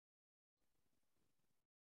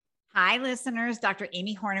Hi, listeners. Dr.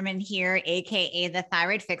 Amy Horniman here, AKA the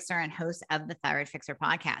Thyroid Fixer and host of the Thyroid Fixer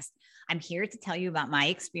podcast. I'm here to tell you about my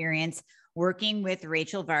experience working with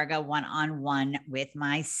Rachel Varga one-on-one with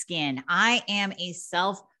my skin. I am a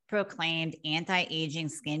self-proclaimed anti-aging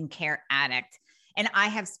skincare addict, and I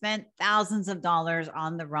have spent thousands of dollars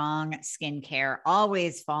on the wrong skincare,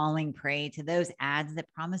 always falling prey to those ads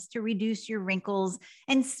that promise to reduce your wrinkles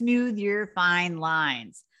and smooth your fine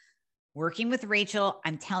lines. Working with Rachel,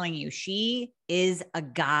 I'm telling you, she is a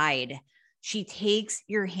guide. She takes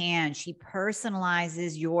your hand. She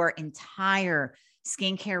personalizes your entire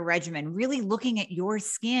skincare regimen, really looking at your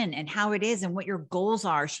skin and how it is and what your goals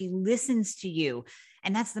are. She listens to you.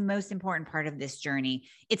 And that's the most important part of this journey.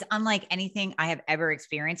 It's unlike anything I have ever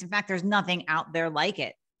experienced. In fact, there's nothing out there like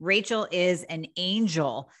it. Rachel is an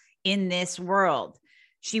angel in this world.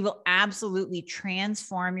 She will absolutely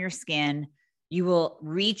transform your skin. You will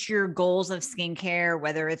reach your goals of skincare,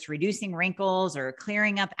 whether it's reducing wrinkles or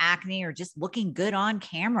clearing up acne or just looking good on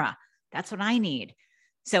camera. That's what I need.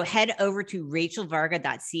 So head over to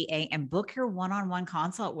rachelvarga.ca and book your one-on-one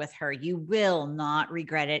consult with her. You will not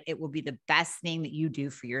regret it. It will be the best thing that you do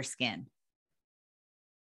for your skin.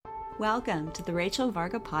 Welcome to the Rachel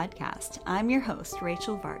Varga podcast. I'm your host,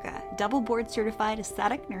 Rachel Varga, double board certified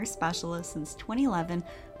aesthetic nurse specialist since 2011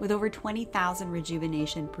 with over 20,000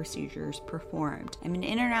 rejuvenation procedures performed. I'm an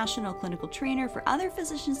international clinical trainer for other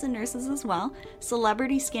physicians and nurses as well,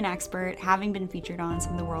 celebrity skin expert, having been featured on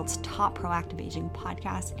some of the world's top proactive aging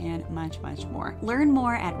podcasts, and much, much more. Learn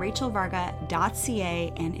more at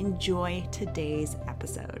rachelvarga.ca and enjoy today's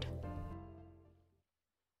episode.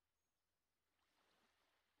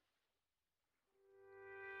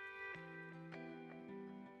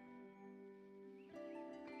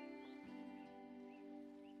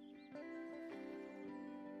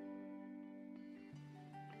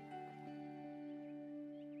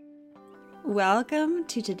 Welcome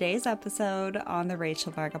to today's episode on the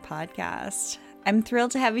Rachel Varga podcast. I'm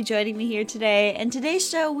thrilled to have you joining me here today. And today's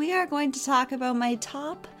show, we are going to talk about my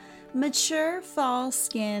top mature fall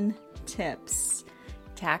skin tips,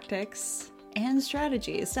 tactics, and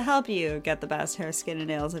strategies to help you get the best hair, skin, and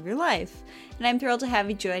nails of your life. And I'm thrilled to have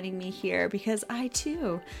you joining me here because I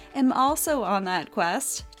too am also on that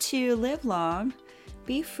quest to live long,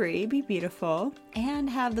 be free, be beautiful, and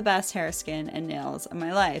have the best hair, skin, and nails of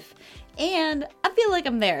my life. And I feel like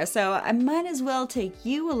I'm there, so I might as well take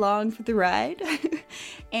you along for the ride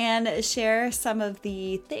and share some of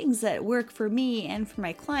the things that work for me and for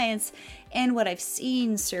my clients and what I've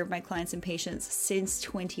seen serve my clients and patients since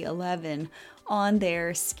 2011 on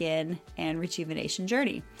their skin and rejuvenation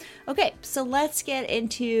journey. Okay, so let's get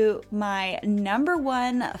into my number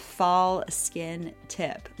one fall skin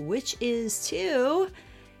tip, which is to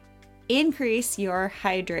increase your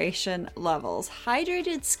hydration levels.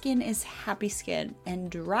 Hydrated skin is happy skin, and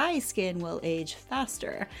dry skin will age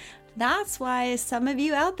faster. That's why some of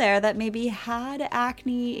you out there that maybe had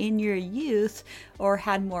acne in your youth or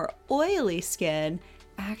had more oily skin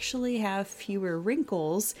actually have fewer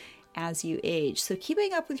wrinkles as you age. So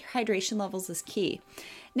keeping up with your hydration levels is key.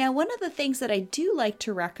 Now, one of the things that I do like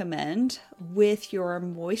to recommend with your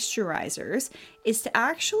moisturizers is to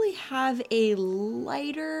actually have a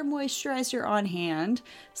lighter moisturizer on hand.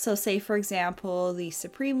 So say, for example, the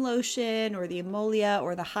Supreme Lotion or the Emolia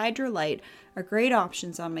or the Hydra Light are great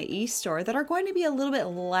options on my e-store that are going to be a little bit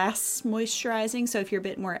less moisturizing. So if you're a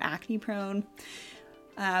bit more acne prone,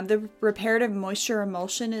 the reparative moisture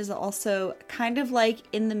emulsion is also kind of like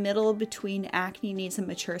in the middle between acne needs and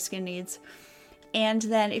mature skin needs. And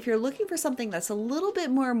then if you're looking for something that's a little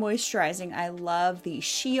bit more moisturizing, I love the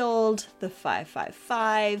Shield, the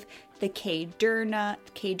 555, the K-Derma,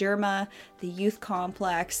 the Youth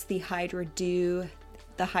Complex, the Hydra Dew,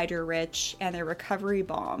 the Hydra Rich, and the Recovery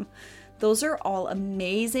Balm. Those are all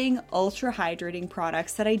amazing ultra hydrating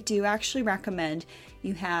products that I do actually recommend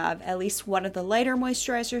you have at least one of the lighter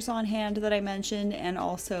moisturizers on hand that I mentioned, and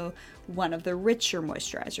also one of the richer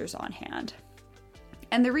moisturizers on hand.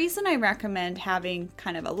 And the reason I recommend having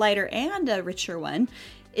kind of a lighter and a richer one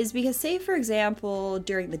is because, say, for example,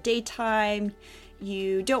 during the daytime,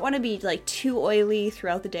 you don't want to be like too oily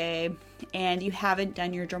throughout the day and you haven't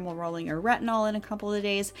done your dermal rolling or retinol in a couple of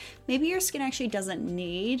days. Maybe your skin actually doesn't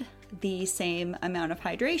need the same amount of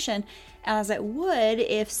hydration as it would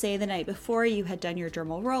if, say, the night before you had done your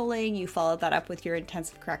dermal rolling, you followed that up with your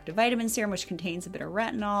intensive corrective vitamin serum, which contains a bit of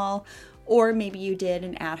retinol, or maybe you did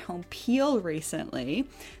an at-home peel recently.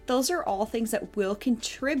 Those are all things that will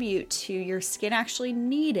contribute to your skin actually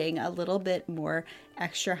needing a little bit more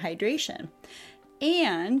extra hydration.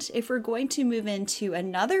 And if we're going to move into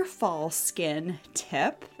another fall skin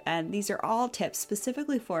tip, and these are all tips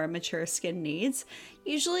specifically for mature skin needs,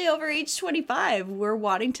 usually over age 25, we're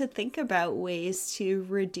wanting to think about ways to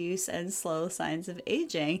reduce and slow signs of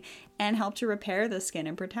aging and help to repair the skin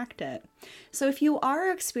and protect it. So if you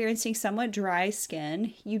are experiencing somewhat dry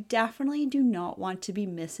skin, you definitely do not want to be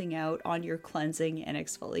missing out on your cleansing and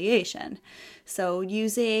exfoliation. So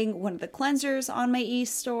using one of the cleansers on my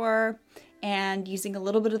e-store, and using a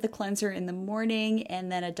little bit of the cleanser in the morning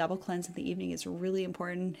and then a double cleanse in the evening is really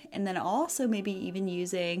important. And then also maybe even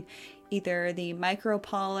using either the micro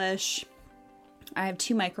polish. I have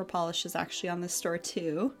 2 micro polishes actually on the store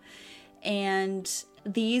too. And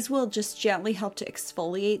these will just gently help to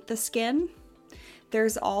exfoliate the skin.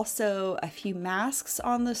 There's also a few masks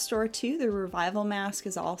on the store too. The Revival mask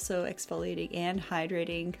is also exfoliating and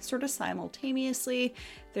hydrating sort of simultaneously.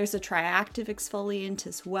 There's a triactive exfoliant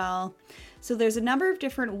as well. So there's a number of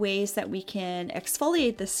different ways that we can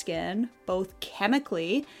exfoliate the skin, both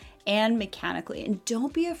chemically and mechanically. And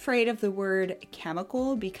don't be afraid of the word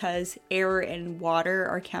chemical, because air and water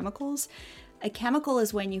are chemicals. A chemical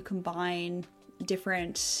is when you combine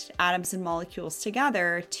different atoms and molecules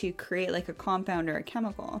together to create like a compound or a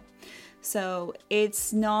chemical. So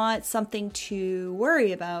it's not something to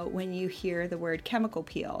worry about when you hear the word chemical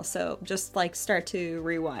peel. So just like start to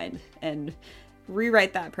rewind and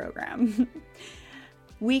rewrite that program.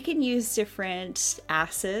 We can use different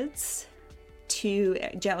acids to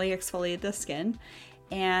gently exfoliate the skin,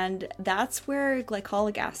 and that's where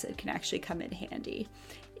glycolic acid can actually come in handy.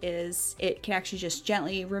 It can actually just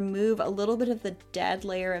gently remove a little bit of the dead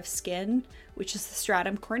layer of skin, which is the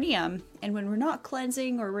stratum corneum. And when we're not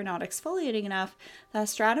cleansing or we're not exfoliating enough, that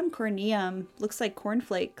stratum corneum looks like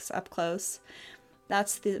cornflakes up close.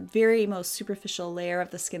 That's the very most superficial layer of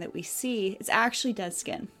the skin that we see. It's actually dead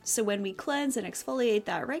skin. So when we cleanse and exfoliate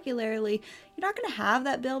that regularly, you're not going to have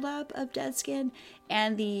that buildup of dead skin,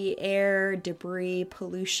 and the air, debris,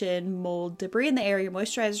 pollution, mold, debris in the air, your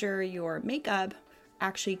moisturizer, your makeup,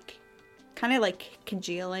 actually kind of like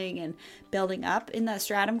congealing and building up in that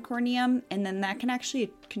stratum corneum, and then that can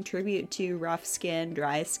actually contribute to rough skin,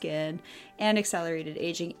 dry skin, and accelerated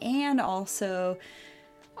aging, and also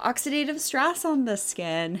oxidative stress on the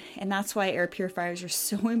skin. And that's why air purifiers are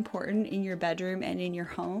so important in your bedroom and in your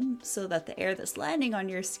home, so that the air that's landing on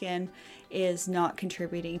your skin is not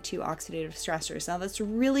contributing to oxidative stressors. Now that's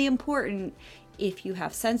really important if you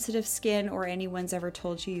have sensitive skin or anyone's ever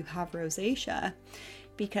told you you have rosacea,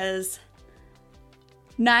 because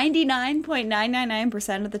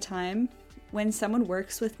 99.999% of the time when someone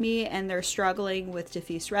works with me and they're struggling with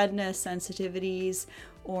diffuse redness, sensitivities,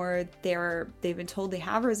 or they've been told they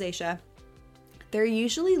have rosacea, they're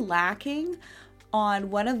usually lacking on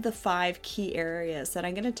one of the 5 key areas that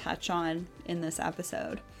I'm going to touch on in this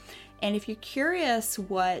episode. And if you're curious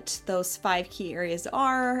what those 5 key areas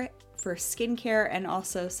are for skincare and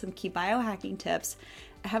also some key biohacking tips,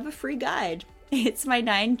 I have a free guide. It's my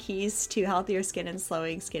 9 keys to healthier skin and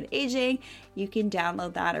slowing skin aging. You can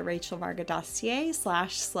download that at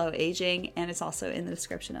rachelvarga.ca/slow aging, and it's also in the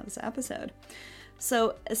description of this episode.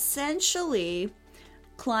 So essentially,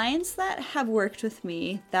 clients that have worked with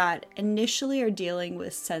me that initially are dealing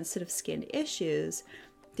with sensitive skin issues,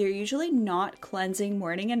 they're usually not cleansing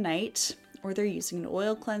morning and night, or they're using an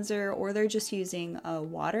oil cleanser, or they're just using a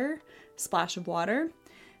splash of water.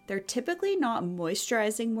 They're typically not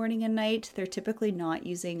moisturizing morning and night. They're typically not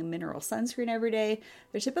using a mineral sunscreen every day.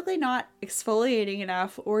 They're typically not exfoliating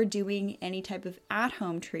enough or doing any type of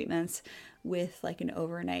at-home treatments with like an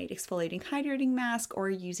overnight exfoliating hydrating mask, or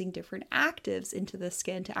using different actives into the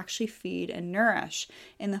skin to actually feed and nourish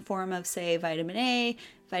in the form of, say, vitamin A,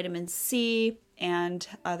 vitamin C, and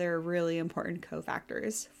other really important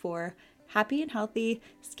cofactors for happy and healthy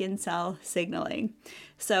skin cell signaling.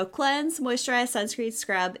 So cleanse, moisturize, sunscreen,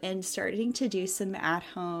 scrub, and starting to do some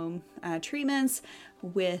at-home treatments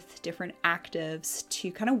with different actives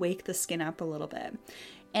to kind of wake the skin up a little bit.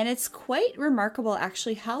 And it's quite remarkable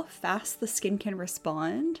actually how fast the skin can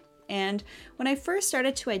respond. And when I first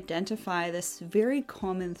started to identify this very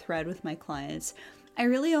common thread with my clients, I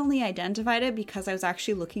really only identified it because I was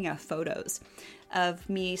actually looking at photos of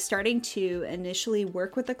me starting to initially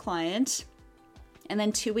work with the client. And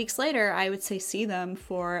then 2 weeks later, I would say see them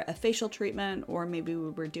for a facial treatment, or maybe we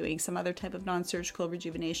were doing some other type of non-surgical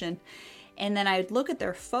rejuvenation. And then I'd look at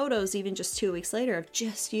their photos even just 2 weeks later of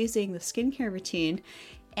just using the skincare routine.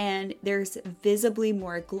 And there's visibly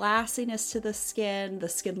more glassiness to the skin. The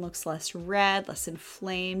skin looks less red, less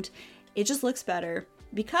inflamed. It just looks better.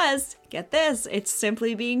 because, get this, it's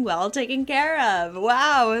simply being well taken care of.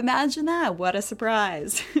 Wow, imagine that. What a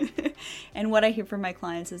surprise. And what I hear from my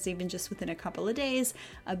clients is even just within a couple of days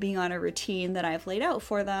of being on a routine that I've laid out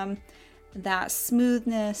for them, that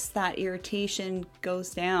smoothness, that irritation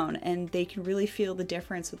goes down, and they can really feel the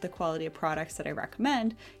difference with the quality of products that I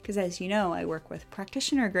recommend. Because as you know, I work with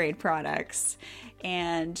practitioner grade products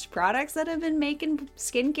and products that have been making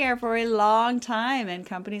skincare for a long time, and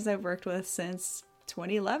companies I've worked with since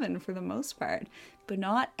 2011 for the most part. But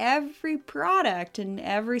not every product in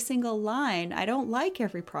every single line. I don't like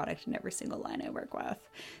every product in every single line I work with.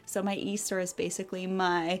 So my e-store is basically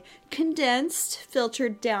my condensed,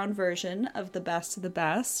 filtered down version of the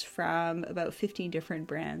best from about 15 different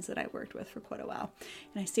brands that I worked with for quite a while.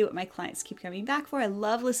 And I see what my clients keep coming back for. I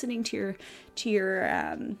love listening to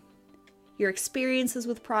your experiences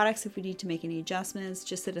with products. If we need to make any adjustments,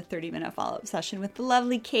 just did a 30-minute follow-up session with the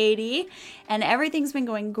lovely Katie, and everything's been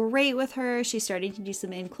going great with her. She's starting to do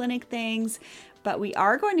some in-clinic things, but we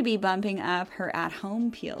are going to be bumping up her at-home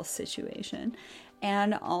peel situation,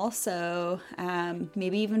 and also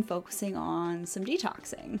maybe even focusing on some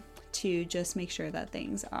detoxing to just make sure that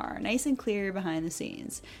things are nice and clear behind the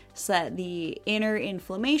scenes so that the inner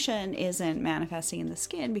inflammation isn't manifesting in the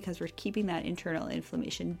skin, because we're keeping that internal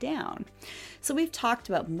inflammation down. So we've talked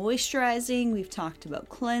about moisturizing, we've talked about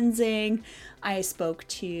cleansing, I spoke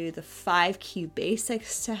to the 5 key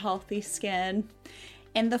basics to healthy skin.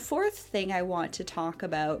 And the fourth thing I want to talk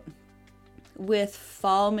about with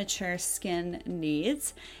fall mature skin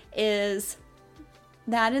needs is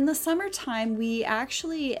that in the summertime, we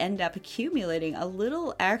actually end up accumulating a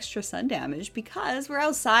little extra sun damage because we're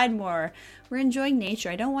outside more. We're enjoying nature.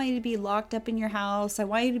 I don't want you to be locked up in your house. I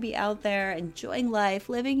want you to be out there enjoying life,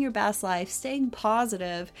 living your best life, staying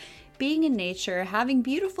positive, being in nature, having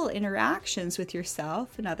beautiful interactions with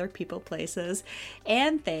yourself and other people, places,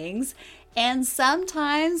 and things. And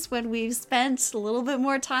sometimes when we've spent a little bit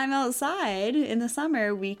more time outside in the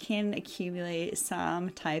summer, we can accumulate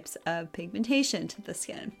some types of pigmentation to the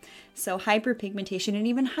skin. So hyperpigmentation and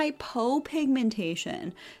even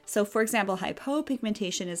hypopigmentation. So for example,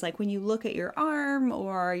 hypopigmentation is like when you look at your arm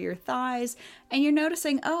or your thighs and you're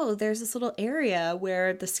noticing, oh, there's this little area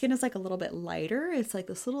where the skin is like a little bit lighter. It's like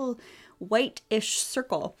this little white-ish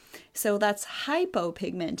circle. So that's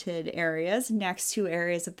hypopigmented areas next to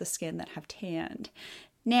areas of the skin that have tanned.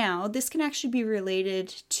 Now, this can actually be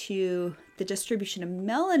related to the distribution of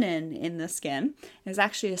melanin in the skin. There's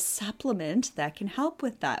actually a supplement that can help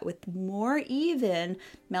with that, with more even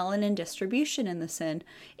melanin distribution in the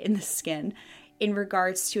skin in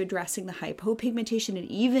regards to addressing the hypopigmentation. And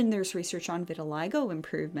even there's research on vitiligo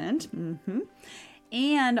improvement.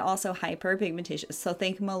 And also hyperpigmentation. So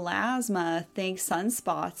think melasma, think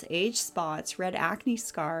sunspots, age spots, red acne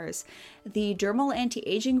scars. The dermal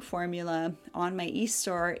anti-aging formula on my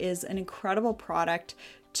e-store is an incredible product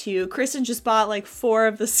to, Kristen just bought like 4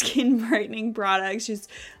 of the skin brightening products. She's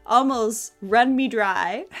almost run me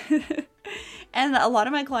dry. And a lot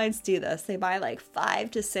of my clients do this. They buy like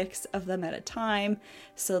 5 to 6 of them at a time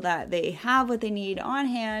so that they have what they need on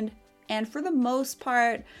hand. And for the most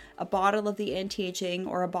part, a bottle of the anti-aging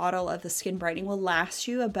or a bottle of the skin brightening will last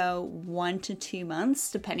you about 1 to 2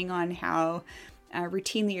 months, depending on how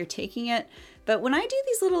routinely you're taking it. But when I do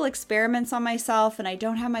these little experiments on myself and I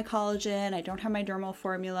don't have my collagen, I don't have my dermal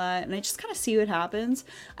formula, and I just kind of see what happens,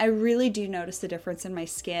 I really do notice the difference in my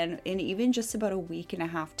skin in even just about a week and a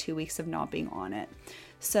half, 2 weeks of not being on it.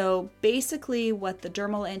 So basically what the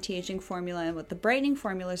dermal anti-aging formula and what the brightening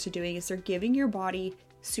formulas are doing is they're giving your body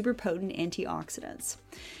super potent antioxidants.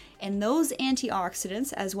 And those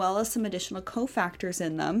antioxidants, as well as some additional cofactors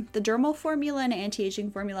in them, the dermal formula and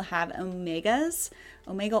anti-aging formula have omega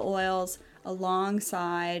oils,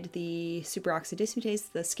 alongside the superoxide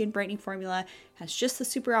dismutase. The skin brightening formula has just the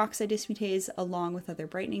superoxide dismutase along with other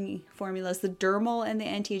brightening formulas. The dermal and the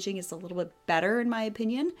anti-aging is a little bit better in my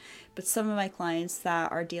opinion, but some of my clients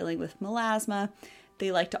that are dealing with melasma,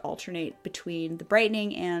 they like to alternate between the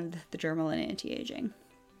brightening and the dermal and anti-aging.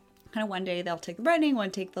 Kind of one day they'll take the brightening, one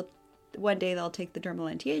day they'll take the dermal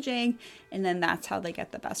anti-aging, and then that's how they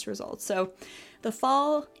get the best results. So the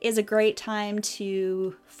fall is a great time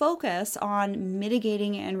to focus on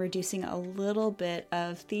mitigating and reducing a little bit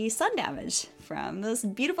of the sun damage from this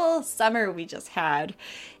beautiful summer we just had.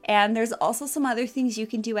 And there's also some other things you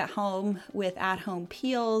can do at home with at-home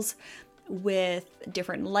peels, with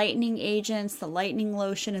different lightening agents. The lightening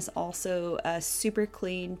lotion is also a super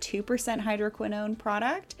clean 2% hydroquinone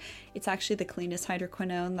product. It's actually the cleanest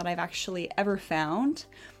hydroquinone that I've actually ever found.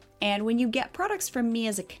 And when you get products from me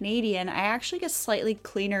as a Canadian, I actually get slightly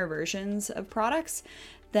cleaner versions of products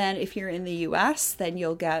than if you're in the US, then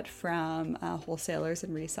you'll get from wholesalers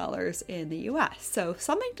and resellers in the US. So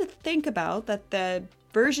something to think about, that the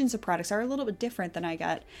versions of products are a little bit different than I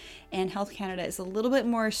get. And Health Canada is a little bit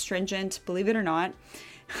more stringent, believe it or not,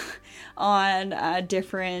 on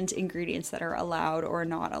different ingredients that are allowed or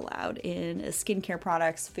not allowed in skincare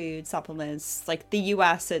products, food, supplements. Like the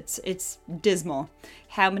US, it's dismal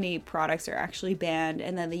how many products are actually banned,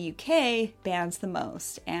 and then the UK bans the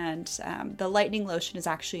most. And the lightening lotion is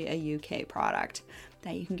actually a UK product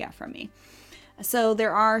that you can get from me. So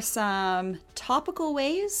there are some topical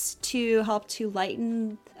ways to help to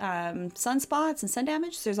lighten sunspots and sun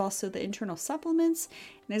damage. There's also the internal supplements.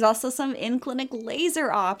 And there's also some in-clinic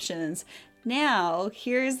laser options. Now,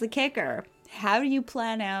 here's the kicker. How do you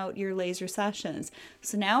plan out your laser sessions?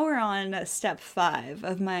 So now we're on step 5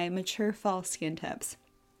 of my mature fall skin tips.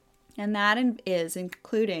 And that is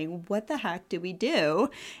including what the heck do we do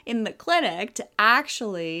in the clinic to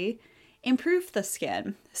actually improve the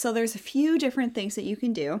skin. So there's a few different things that you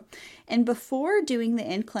can do. And before doing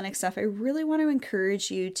the in-clinic stuff, I really want to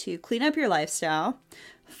encourage you to clean up your lifestyle,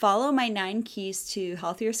 follow my 9 keys to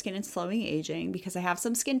healthier skin and slowing aging, because I have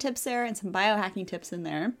some skin tips there and some biohacking tips in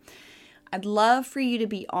there. I'd love for you to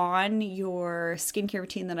be on your skincare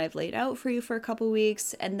routine that I've laid out for you for a couple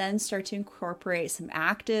weeks, and then start to incorporate some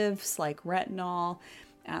actives like retinol,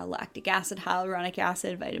 lactic acid, hyaluronic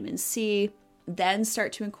acid, vitamin C. Then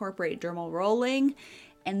start to incorporate dermal rolling,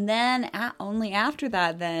 and then only after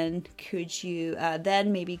that then could you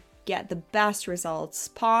then maybe get the best results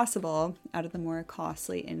possible out of the more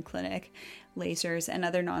costly in-clinic lasers and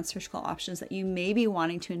other non-surgical options that you may be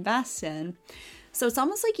wanting to invest in. So it's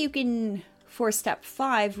almost like you can, for step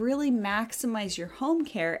 5, really maximize your home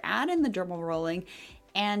care, add in the dermal rolling,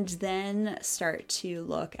 and then start to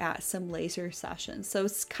look at some laser sessions. So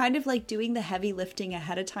it's kind of like doing the heavy lifting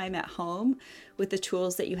ahead of time at home with the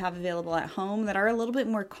tools that you have available at home that are a little bit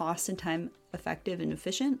more cost and time effective and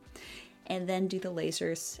efficient, and then do the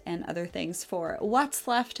lasers and other things for what's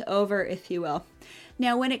left over, if you will.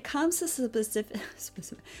 Now, when it comes to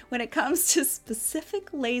specific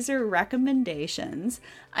laser recommendations,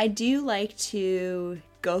 I do like to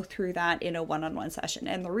go through that in a one-on-one session.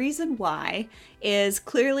 And the reason why is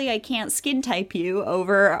clearly I can't skin type you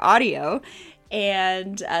over audio,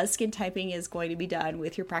 and skin typing is going to be done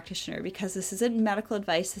with your practitioner, because this isn't medical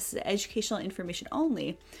advice, this is educational information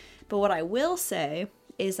only. But what I will say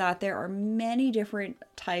is that there are many different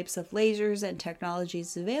types of lasers and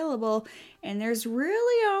technologies available, and there's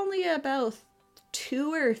really only about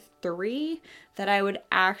 2 or 3 that I would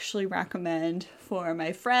actually recommend for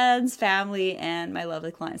my friends, family, and my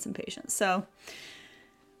lovely clients and patients. So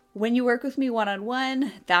when you work with me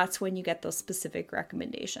one-on-one, that's when you get those specific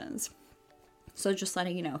recommendations. So just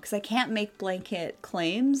letting you know, because I can't make blanket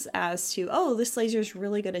claims as to, oh, this laser is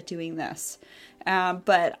really good at doing this.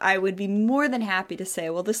 But I would be more than happy to say,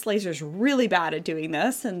 well, this laser is really bad at doing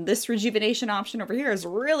this, and this rejuvenation option over here is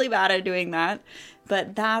really bad at doing that.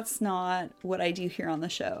 But that's not what I do here on the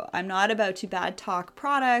show. I'm not about to bad talk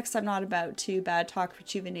products. I'm not about to bad talk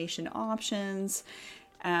rejuvenation options.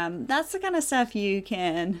 That's the kind of stuff you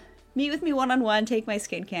can meet with me one-on-one, take my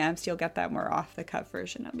skin camps. You'll get that more off-the-cuff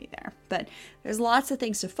version of me there. But there's lots of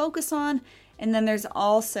things to focus on. And then there's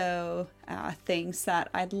also things that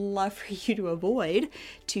I'd love for you to avoid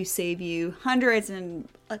to save you hundreds and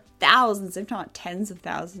thousands, if not tens of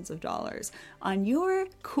thousands of dollars on your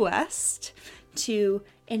quest to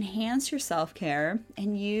enhance your self-care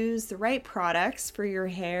and use the right products for your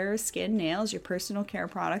hair, skin, nails, your personal care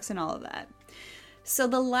products, and all of that. So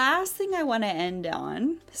the last thing I want to end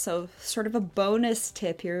on, so sort of a bonus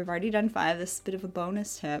tip here, we've already done 5, this is a bit of a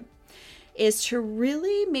bonus tip, is to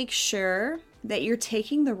really make sure that you're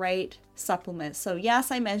taking the right supplements. So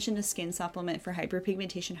yes, I mentioned a skin supplement for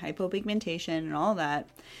hyperpigmentation, hypopigmentation, and all that,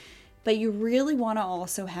 but you really want to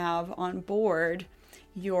also have on board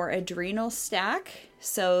your adrenal stack.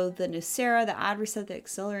 So the Nucera, the Adreset, the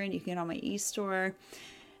Accelerant, you can get on my e-store.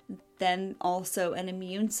 Then also an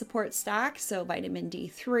immune support stack, so vitamin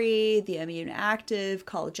D3, the immune active,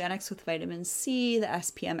 collagenix with vitamin C, the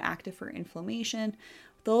SPM active for inflammation.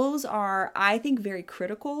 Those are, I think, very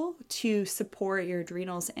critical to support your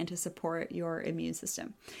adrenals and to support your immune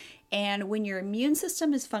system. And when your immune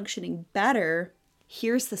system is functioning better,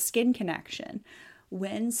 here's the skin connection.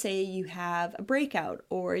 When, say, you have a breakout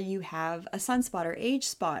or you have a sunspot or age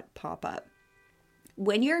spot pop up,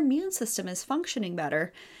 when your immune system is functioning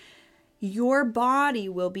better, your body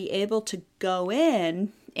will be able to go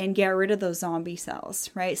in and get rid of those zombie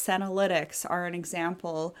cells, right? Senolytics are an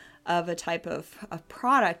example of a type of a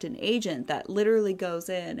product, an agent that literally goes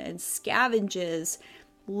in and scavenges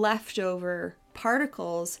leftover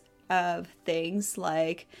particles of things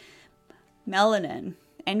like melanin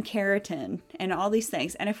and keratin and all these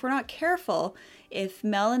things. And if we're not careful, if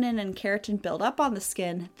melanin and keratin build up on the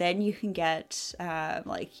skin, then you can get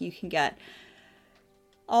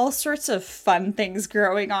all sorts of fun things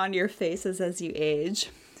growing on your faces as you age.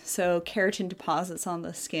 So keratin deposits on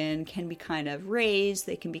the skin can be kind of raised.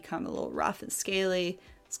 They can become a little rough and scaly.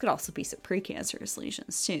 This could also be some precancerous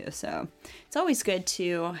lesions too. So it's always good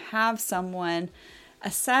to have someone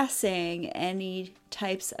assessing any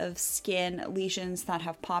types of skin lesions that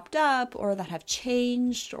have popped up or that have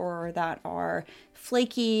changed or that are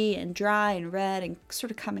flaky and dry and red and sort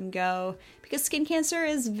of come and go, because skin cancer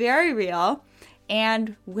is very real.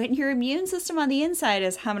 And when your immune system on the inside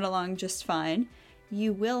is humming along just fine,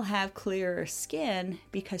 you will have clearer skin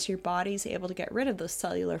because your body's able to get rid of those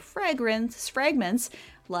cellular fragments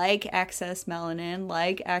like excess melanin,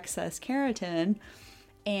 like excess keratin.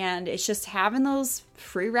 And it's just having those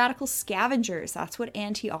free radical scavengers. That's what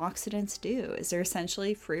antioxidants do, is they're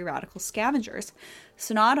essentially free radical scavengers.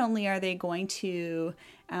 So not only are they going to,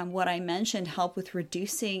 what I mentioned, help with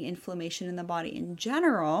reducing inflammation in the body in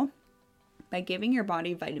general by giving your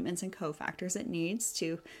body vitamins and cofactors it needs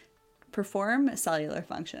to perform cellular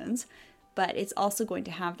functions, but it's also going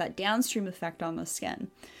to have that downstream effect on the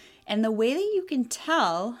skin. And the way that you can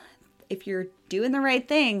tell if you're doing the right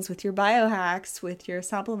things with your biohacks, with your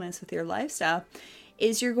supplements, with your lifestyle,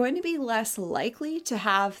 is you're going to be less likely to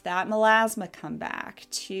have that melasma come back,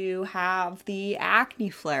 to have the acne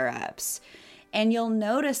flare-ups. And you'll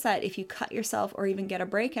notice that if you cut yourself or even get a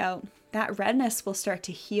breakout, that redness will start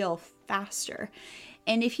to heal faster.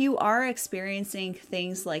 And if you are experiencing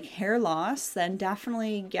things like hair loss, then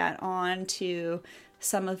definitely get on to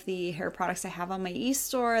some of the hair products I have on my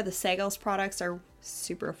e-store. The Sagals products are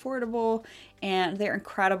super affordable, and they're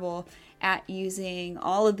incredible at using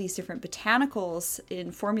all of these different botanicals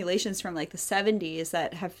in formulations from like the 70s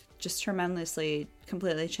that have just tremendously,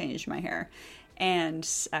 completely changed my hair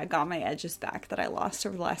and got my edges back that I lost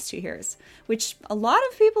over the last 2 years, which a lot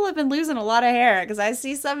of people have been losing a lot of hair, because I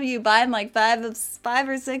see some of you buying like five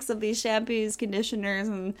or six of these shampoos, conditioners,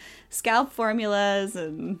 and scalp formulas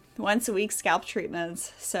and once a week scalp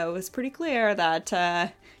treatments. So it's pretty clear that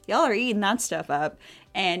y'all are eating that stuff up,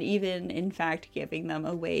 and even in fact giving them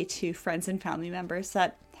away to friends and family members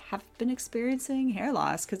that have been experiencing hair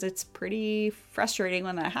loss, because it's pretty frustrating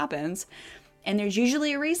when that happens. And there's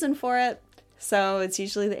usually a reason for it. So it's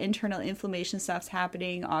usually the internal inflammation stuff's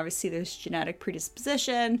happening. Obviously, there's genetic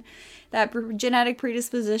predisposition. That genetic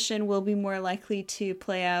predisposition will be more likely to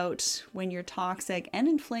play out when you're toxic and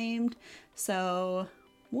inflamed. So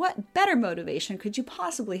what better motivation could you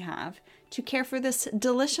possibly have to care for this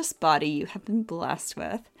delicious body you have been blessed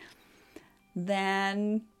with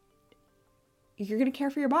than you're going to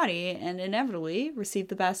care for your body and inevitably receive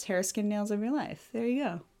the best hair, skin, nails of your life? There you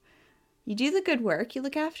go. You do the good work, you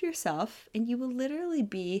look after yourself, and you will literally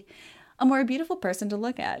be a more beautiful person to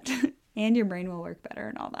look at. And your brain will work better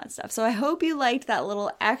and all that stuff. So I hope you liked that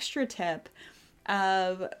little extra tip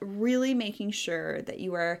of really making sure that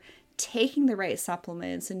you are taking the right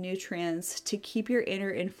supplements and nutrients to keep your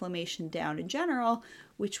inner inflammation down in general,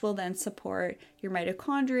 which will then support your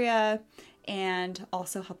mitochondria and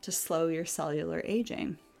also help to slow your cellular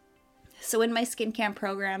aging. So in my skin camp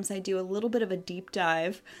programs, I do a little bit of a deep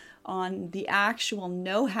dive on the actual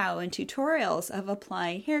know-how and tutorials of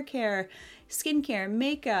applying hair care, skincare,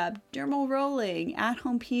 makeup, dermal rolling,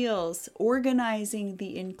 at-home peels, organizing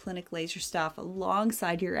the in-clinic laser stuff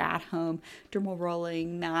alongside your at-home dermal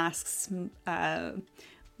rolling, masks,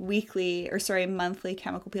 monthly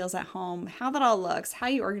chemical peels at home, how that all looks, how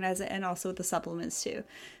you organize it, and also with the supplements too.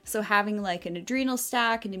 So having like an adrenal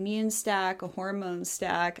stack, an immune stack, a hormone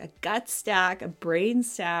stack, a gut stack, a brain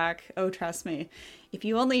stack. Oh, trust me, if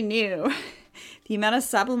you only knew the amount of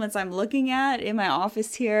supplements I'm looking at in my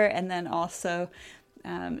office here and then also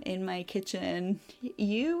in my kitchen,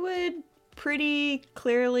 you would pretty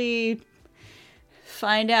clearly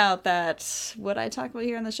find out that what I talk about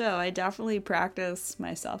here on the show, I definitely practice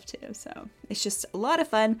myself too. So it's just a lot of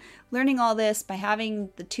fun learning all this by having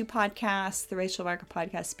the 2 podcasts, the Rachel Varga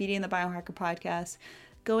podcast, Speedy and the Biohacker podcast,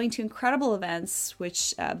 going to incredible events,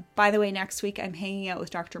 which, by the way, next week I'm hanging out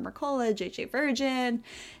with Dr. Mercola, JJ Virgin,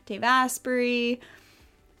 Dave Asprey.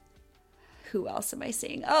 Who else am I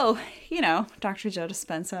seeing? Oh, Dr. Joe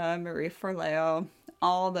Dispenza, Marie Forleo,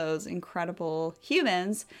 all those incredible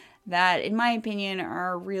humans that, in my opinion,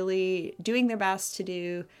 are really doing their best to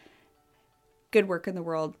do good work in the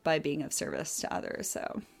world by being of service to others.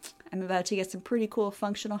 So I'm about to get some pretty cool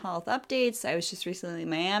functional health updates. I was just recently in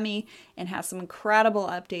Miami and had some incredible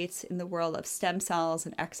updates in the world of stem cells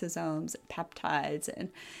and exosomes and peptides and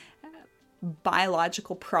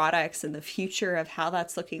biological products and the future of how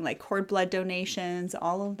that's looking, like cord blood donations,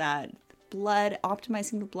 all of that, blood,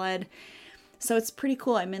 optimizing the blood. So it's pretty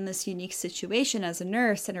cool. I'm in this unique situation as a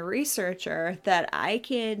nurse and a researcher that I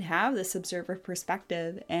can have this observer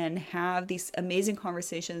perspective and have these amazing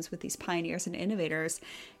conversations with these pioneers and innovators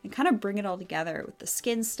and kind of bring it all together with the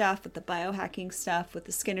skin stuff, with the biohacking stuff, with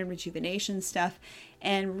the skin and rejuvenation stuff,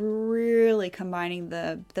 and really combining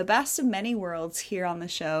the best of many worlds here on the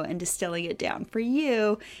show and distilling it down for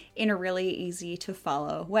you in a really easy to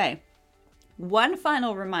follow way. One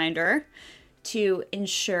final reminder to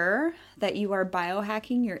ensure that you are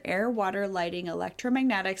biohacking your air, water, lighting,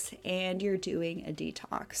 electromagnetics, and you're doing a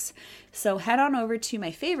detox. So head on over to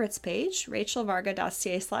my favorites page,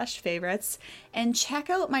 rachelvarga.ca/favorites, and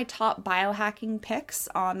check out my top biohacking picks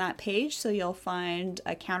on that page. So you'll find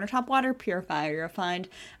a countertop water purifier, you'll find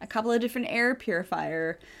a couple of different air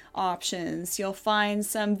purifier options, you'll find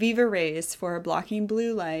some Viva Rays for blocking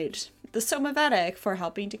blue light, the Somavedic for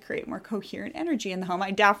helping to create more coherent energy in the home.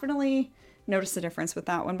 I definitely notice the difference with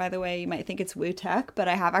that one, by the way. You might think it's Woo Tech, but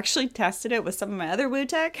I have actually tested it with some of my other Woo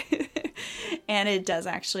Tech, and it does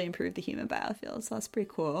actually improve the human biofield, so that's pretty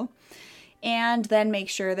cool. And then make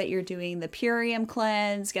sure that you're doing the Purium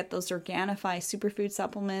cleanse, get those Organifi superfood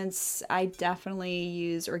supplements. I definitely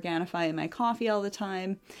use Organifi in my coffee all the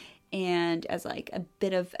time, and as like a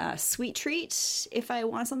bit of a sweet treat if I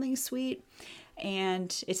want something sweet.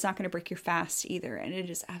 And it's not going to break your fast either, and it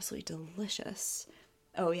is absolutely delicious.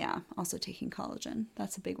 Oh yeah, also taking collagen.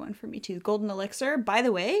 That's a big one for me too. Golden Elixir, by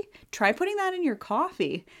the way, try putting that in your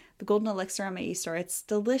coffee. The Golden Elixir on my e-store, it's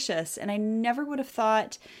delicious. And I never would have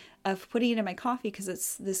thought of putting it in my coffee because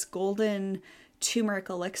it's this golden turmeric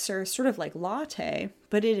elixir, sort of like latte,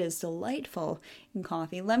 but it is delightful in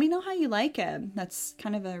coffee. Let me know how you like it. That's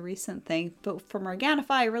kind of a recent thing. But from Organifi,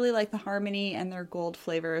 I really like the Harmony and their gold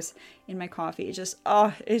flavors in my coffee.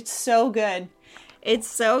 It's so good. It's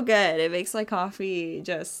so good. It makes my coffee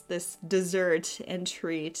just this dessert and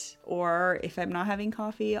treat. Or if I'm not having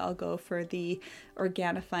coffee, I'll go for the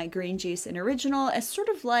Organifi green juice and original as sort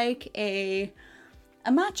of like a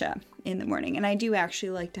matcha in the morning. And I do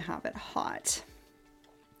actually like to have it hot.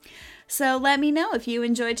 So let me know if you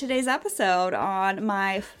enjoyed today's episode on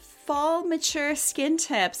my fall mature skin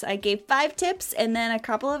tips. I gave 5 tips and then a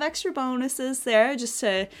couple of extra bonuses there just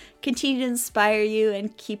to continue to inspire you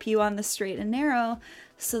and keep you on the straight and narrow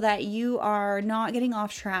so that you are not getting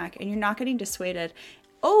off track and you're not getting dissuaded.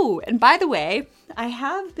 Oh, and by the way, I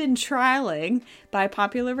have been trialing, by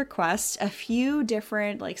popular request, a few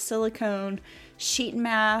different like silicone sheet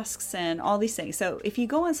masks and all these things. So if you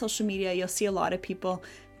go on social media, you'll see a lot of people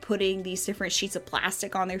putting these different sheets of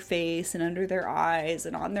plastic on their face and under their eyes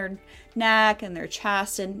and on their neck and their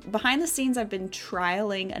chest. And behind the scenes, I've been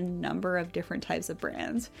trialing a number of different types of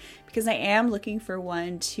brands because I am looking for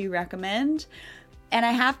one to recommend. And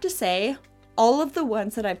I have to say, all of the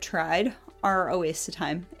ones that I've tried are a waste of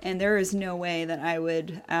time. And there is no way that I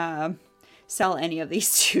would sell any of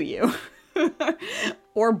these to you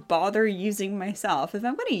or bother using myself. If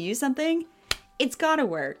I'm going to use something, it's got to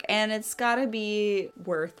work, and it's got to be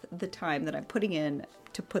worth the time that I'm putting in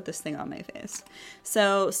to put this thing on my face.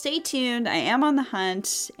 So stay tuned. I am on the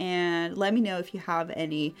hunt, and let me know if you have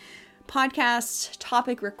any podcast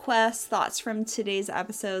topic requests, thoughts from today's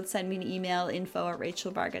episode. Send me an email,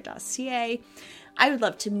 info@rachelvarga.ca. I would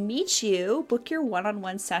love to meet you. Book your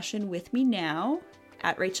one-on-one session with me now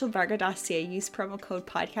at rachelvarga.ca. Use promo code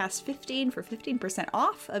podcast15 for 15%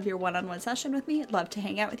 off of your one-on-one session with me. I'd love to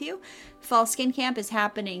hang out with you. Fall Skin Camp is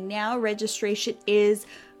happening now. Registration is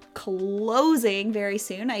closing very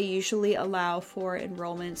soon. I usually allow for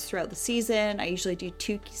enrollments throughout the season. I usually do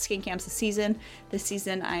 2 skin camps a season. This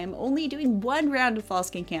season, I am only doing 1 round of Fall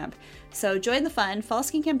Skin Camp. So join the fun,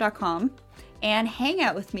 fallskincamp.com. and hang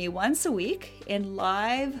out with me once a week in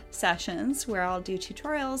live sessions where I'll do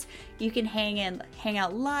tutorials. You can hang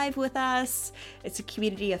out live with us. It's a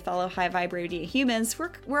community of fellow high vibrating humans.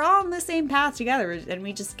 We're all on the same path together, and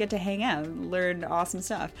we just get to hang out and learn awesome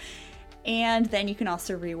stuff. And then you can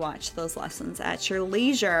also rewatch those lessons at your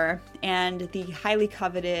leisure. And the highly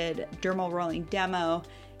coveted dermal rolling demo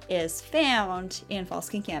is found in Fall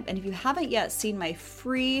Skin Camp. And if you haven't yet seen my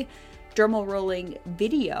free dermal rolling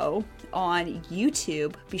video on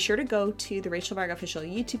YouTube, be sure to go to the Rachel Varga official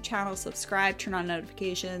YouTube channel, subscribe, turn on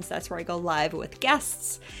notifications. That's where I go live with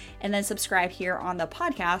guests. And then subscribe here on the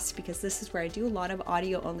podcast, because this is where I do a lot of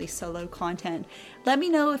audio only solo content. Let me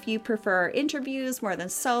know if you prefer interviews more than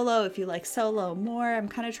solo, if you like solo more. I'm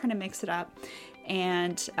kind of trying to mix it up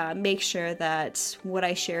and make sure that what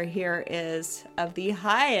I share here is of the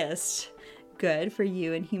highest good for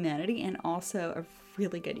you and humanity, and also a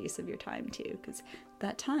really good use of your time too, because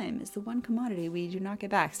that time is the one commodity we do not get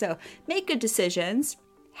back. So make good decisions,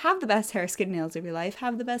 have the best hair, skin, nails of your life,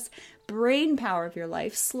 have the best brain power of your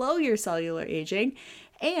life, slow your cellular aging,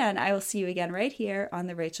 and I will see you again right here on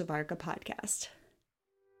the Rachel Varga podcast.